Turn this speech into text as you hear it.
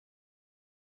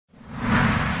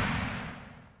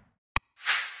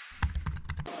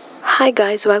Hi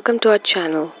guys, welcome to our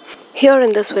channel. Here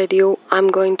in this video, I'm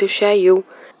going to share you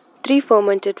 3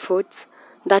 fermented foods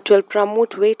that will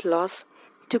promote weight loss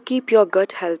to keep your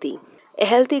gut healthy. A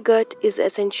healthy gut is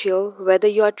essential whether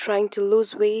you are trying to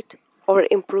lose weight or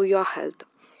improve your health.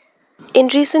 In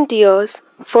recent years,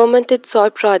 fermented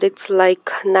soy products like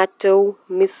natto,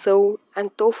 miso,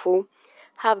 and tofu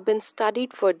have been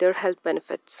studied for their health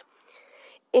benefits.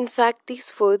 In fact,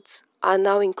 these foods are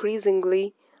now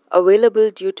increasingly available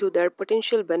due to their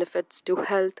potential benefits to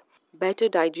health, better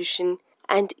digestion,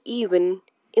 and even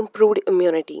improved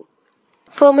immunity.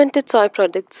 Fermented soy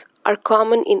products are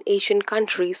common in Asian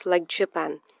countries like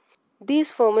Japan.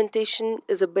 This fermentation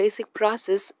is a basic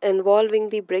process involving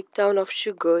the breakdown of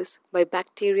sugars by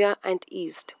bacteria and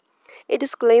yeast. It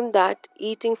is claimed that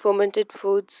eating fermented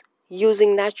foods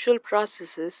using natural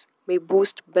processes may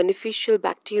boost beneficial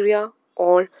bacteria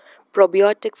or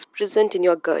probiotics present in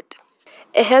your gut.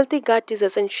 A healthy gut is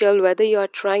essential whether you are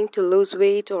trying to lose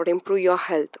weight or improve your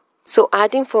health. So,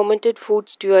 adding fermented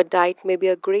foods to your diet may be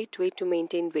a great way to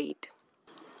maintain weight.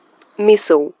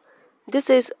 Miso. This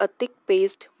is a thick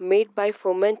paste made by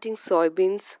fermenting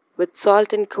soybeans with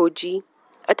salt and koji,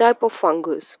 a type of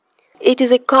fungus. It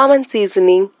is a common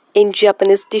seasoning in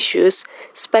Japanese dishes,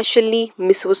 especially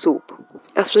miso soup,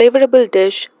 a flavorful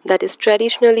dish that is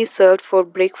traditionally served for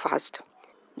breakfast.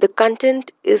 The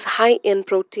content is high in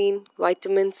protein,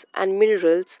 vitamins, and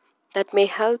minerals that may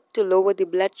help to lower the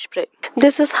blood pressure.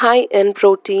 This is high in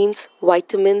proteins,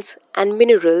 vitamins, and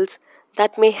minerals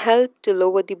that may help to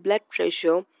lower the blood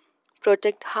pressure,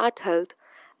 protect heart health,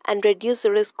 and reduce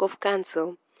the risk of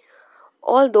cancer,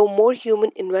 although more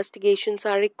human investigations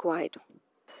are required.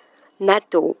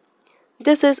 Natto.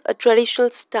 This is a traditional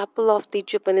staple of the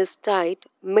Japanese diet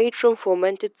made from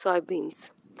fermented soybeans.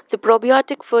 The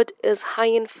probiotic food is high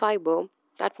in fiber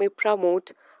that may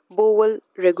promote bowel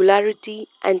regularity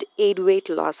and aid weight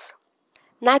loss.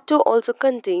 Natto also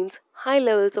contains high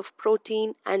levels of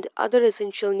protein and other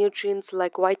essential nutrients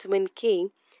like vitamin K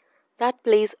that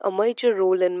plays a major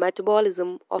role in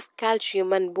metabolism of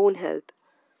calcium and bone health.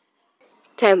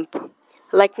 Tempeh.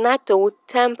 Like natto,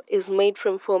 tempeh is made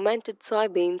from fermented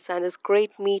soybeans and is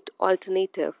great meat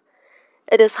alternative.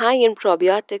 It is high in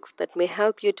probiotics that may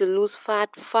help you to lose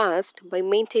fat fast by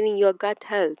maintaining your gut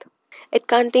health. It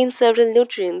contains several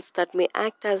nutrients that may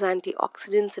act as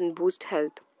antioxidants and boost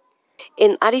health.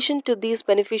 In addition to these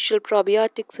beneficial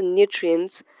probiotics and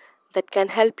nutrients that can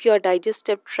help your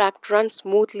digestive tract run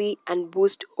smoothly and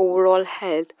boost overall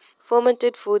health,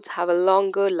 fermented foods have a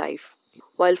longer life.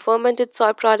 While fermented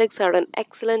soy products are an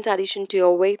excellent addition to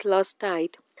your weight loss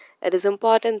diet, it is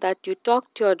important that you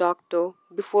talk to your doctor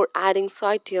before adding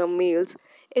soy to your meals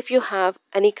if you have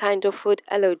any kind of food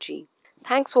allergy.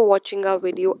 Thanks for watching our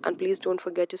video and please don't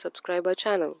forget to subscribe our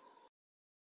channel.